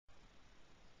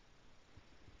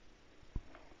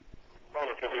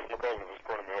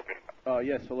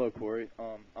Yes, hello, Corey.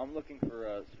 I'm looking for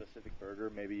a specific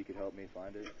burger. Maybe you could help me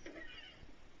find it.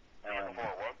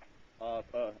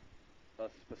 A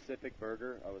specific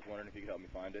burger. I was wondering if you could help me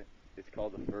find it. It's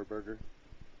called the Fur Burger.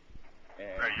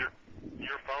 And Hey,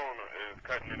 your phone is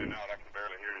cutting in and out. I can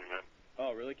barely hear you, man.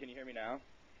 oh, really? Can you hear me now?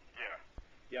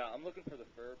 Yeah. Yeah, I'm looking for the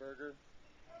Fur Burger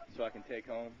so I can take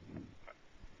home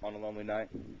on a lonely night.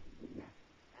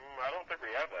 I don't think we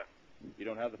have that. You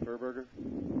don't have the Fur Burger?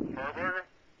 Fur burger?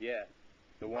 Yeah.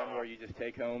 The one where you just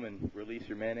take home and release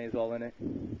your mayonnaise all in it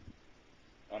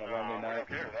on a lonely We night? don't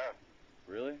carry that.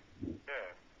 Really?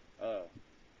 Yeah.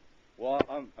 Well,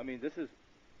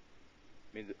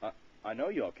 I know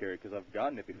y'all carry it because I've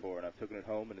gotten it before and I've taken it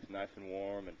home and it's nice and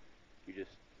warm and you just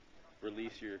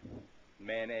release your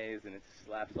mayonnaise and it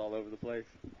slaps all over the place.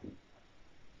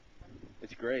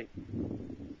 It's great.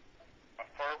 A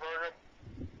fur burger?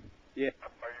 Yeah.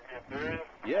 Are you being serious?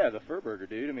 Yeah, the Fur Burger,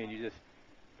 dude. I mean, you just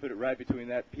put it right between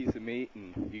that piece of meat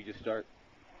and you just start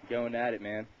going at it,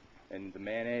 man. And the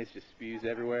mayonnaise just spews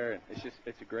everywhere and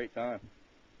it's a great time.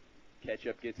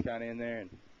 Ketchup gets kind of in there and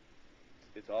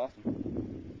it's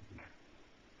awesome.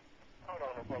 Hold on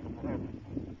a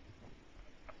second.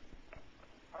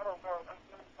 I don't know. I'm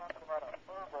talking about a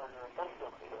fur burger or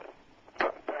something.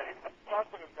 Hey,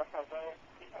 talk to this guy, man.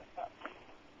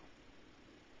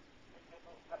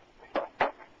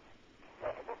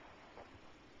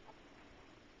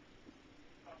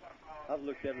 I've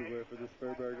looked everywhere for this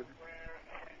Fur Burger.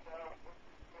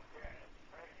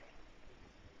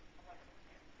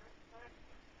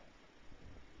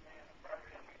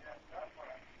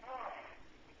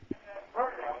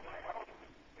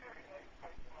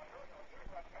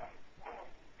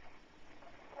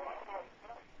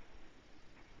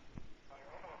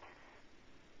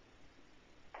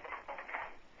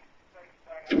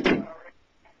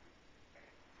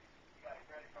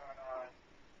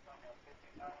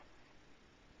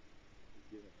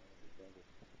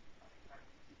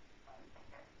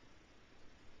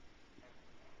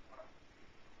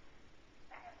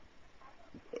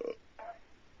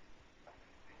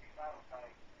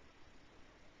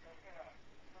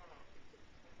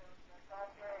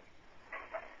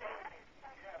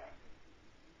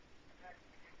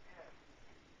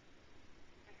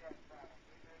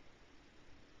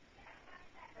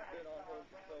 Been on hold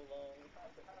for so long.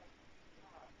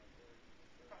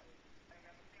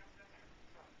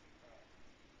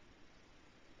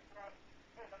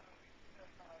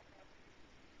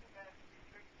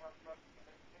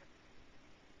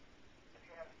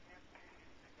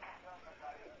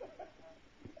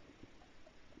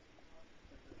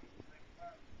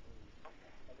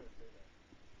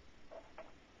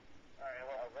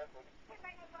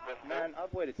 Man,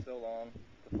 I've waited so long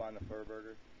to find the Fur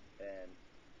Burger, and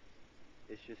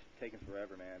it's just taking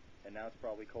forever, man. And now it's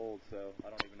probably cold, so I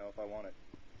don't even know if I want it.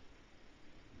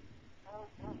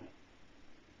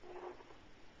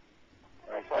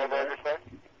 Are you still there?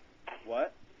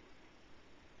 What?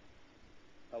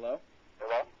 Hello?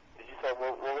 Hello? Did you say,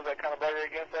 what was that kind of burger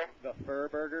again, sir? The Fur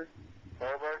Burger?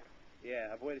 Fur burger? Yeah,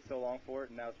 I've waited so long for it,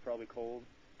 and now it's probably cold.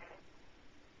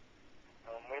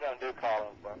 We don't do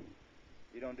Collins, bro.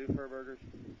 You don't do Fur Burgers?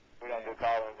 We don't do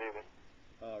Collins either.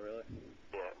 Oh, really?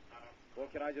 Yeah. Well,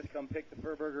 can I just come pick the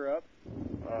Fur Burger up?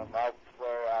 I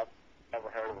swear I've never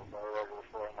heard of a fur burger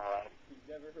before in my life.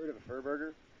 You've never heard of a Fur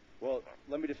Burger? Well,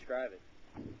 let me describe it.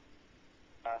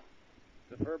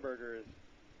 The Fur Burger is,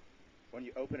 when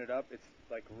you open it up, it's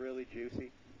like really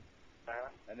juicy.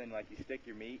 And then like you stick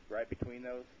your meat right between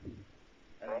those.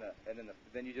 And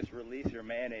then you just release your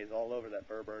mayonnaise all over that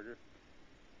Fur Burger.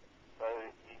 So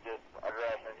you just, I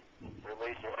guess,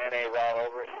 release your mayonnaise all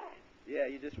over it? Yeah,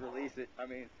 you just release it. I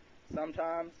mean,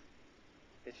 sometimes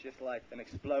it's just like an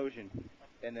explosion,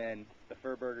 and then the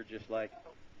Fur Burger just like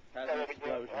has an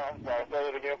explosion. I'm sorry, say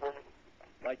it again for me.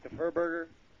 Like the Fur Burger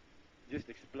just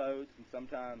explodes, and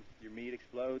sometimes your meat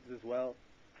explodes as well,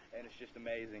 and it's just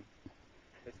amazing.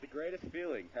 It's the greatest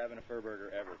feeling having a Fur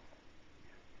Burger ever.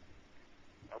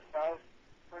 That sounds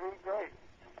pretty great.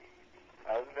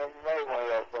 I've never made one of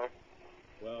those, sir.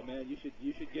 Well, man, you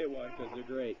should get one because they're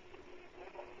great.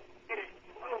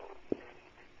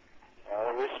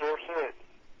 We sure should.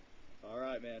 All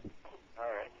right, man. All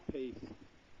right. Peace.